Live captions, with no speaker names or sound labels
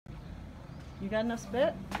You got enough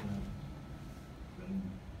spit?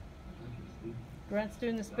 Grant's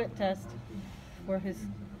doing the spit test for his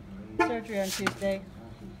surgery on Tuesday.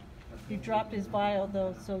 He dropped his vial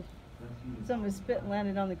though, so some of his spit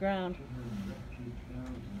landed on the ground.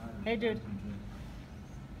 Hey dude,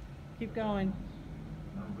 keep going.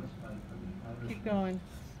 Keep going.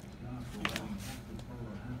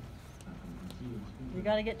 You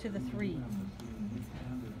gotta get to the 3.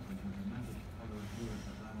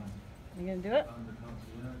 You gonna do it?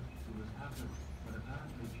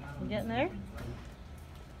 You getting there?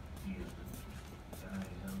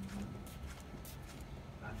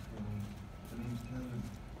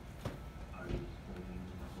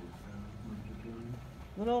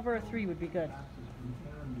 A little over a 3 would be good.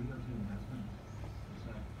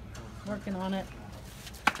 Working on it.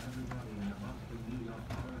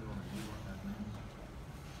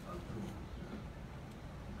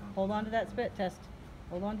 Hold on to that spit test.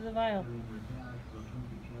 Hold on to the vial.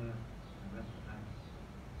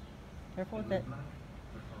 Careful with it.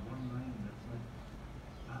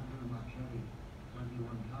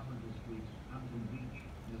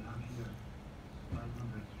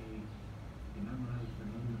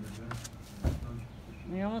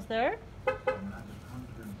 Are you almost there?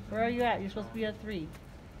 Where are you at? You're supposed to be at 3.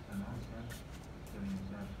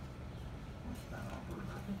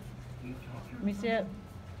 Let me see it.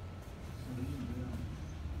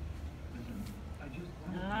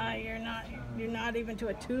 Ah, you're not even to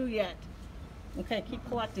a 2 yet. Okay, keep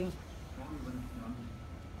collecting.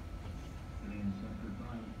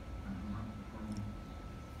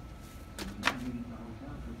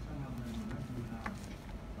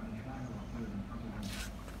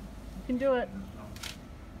 You can do it.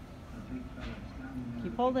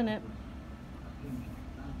 Keep holding it.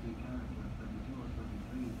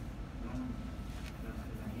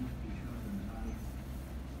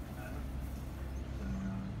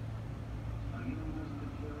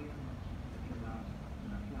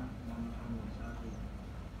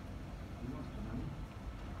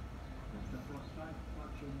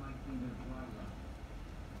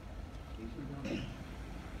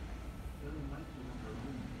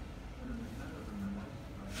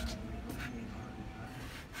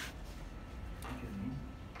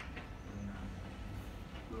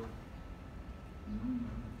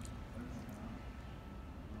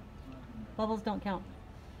 Bubbles don't count.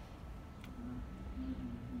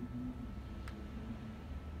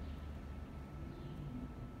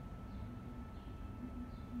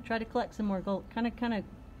 Try to collect some more gold. Kind of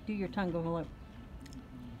do your tongue go low.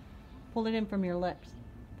 Pull it in from your lips,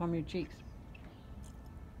 from your cheeks.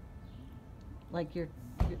 Like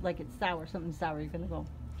like it's sour, something sour. You're gonna go.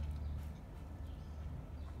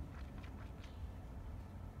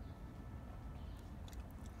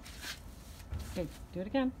 Okay, do it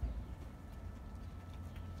again.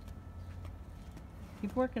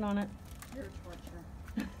 Keep working on it. Your torture.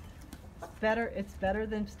 It's better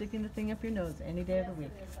than sticking the thing up your nose any day of the week.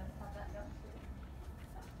 Yes, it is. I thought that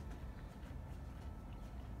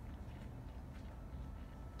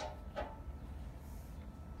too.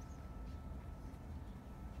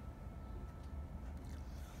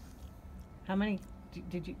 How many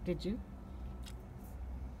did you?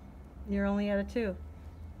 You're only at a 2.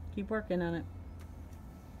 Keep working on it.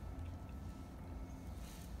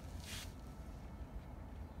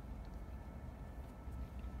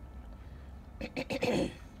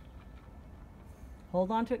 Hold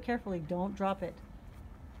on to it carefully. Don't drop it.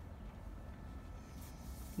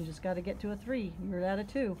 You just got to get to a 3. You're at a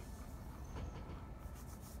 2.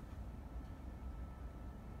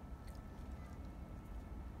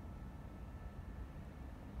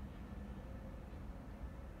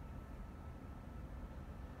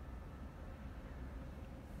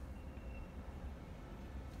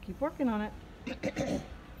 Keep working on it.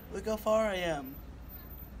 Look how far I am.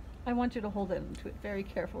 I want you to hold it to it very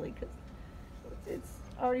carefully because it's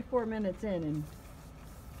already 4 minutes in and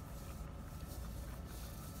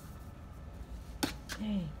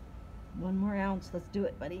hey, 1 more ounce. Let's do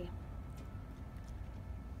it, buddy.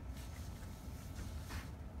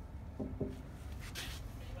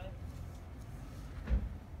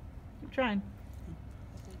 Keep trying.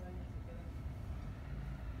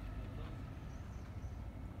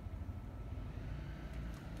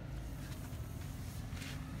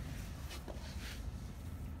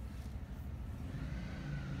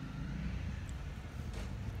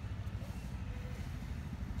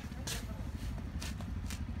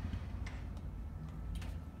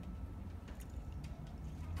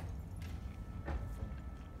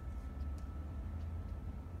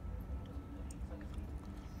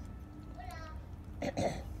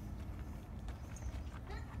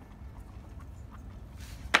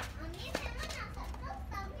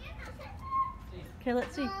 Okay,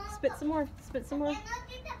 let's see. Spit some more. Spit some more.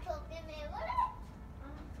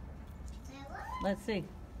 Let's see.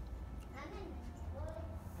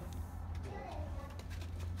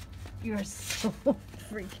 You're so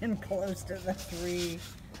freaking close to the 3.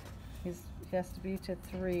 He has to be to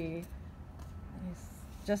 3. He's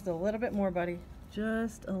just a little bit more, buddy.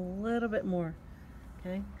 Just a little bit more.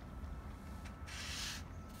 Okay?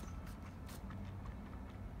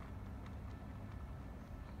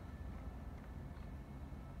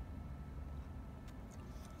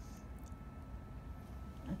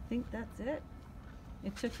 I think that's it.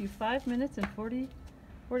 It took you 5 minutes and 40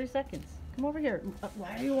 seconds. Come over here.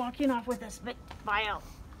 Why are you walking off with a spit vial?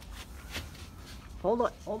 Hold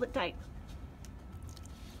it. Hold it tight.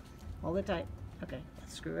 Hold it tight. Okay,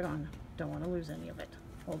 let's screw it on. Don't want to lose any of it.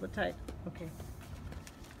 Hold it tight. Okay.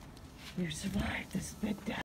 You survived the spit test.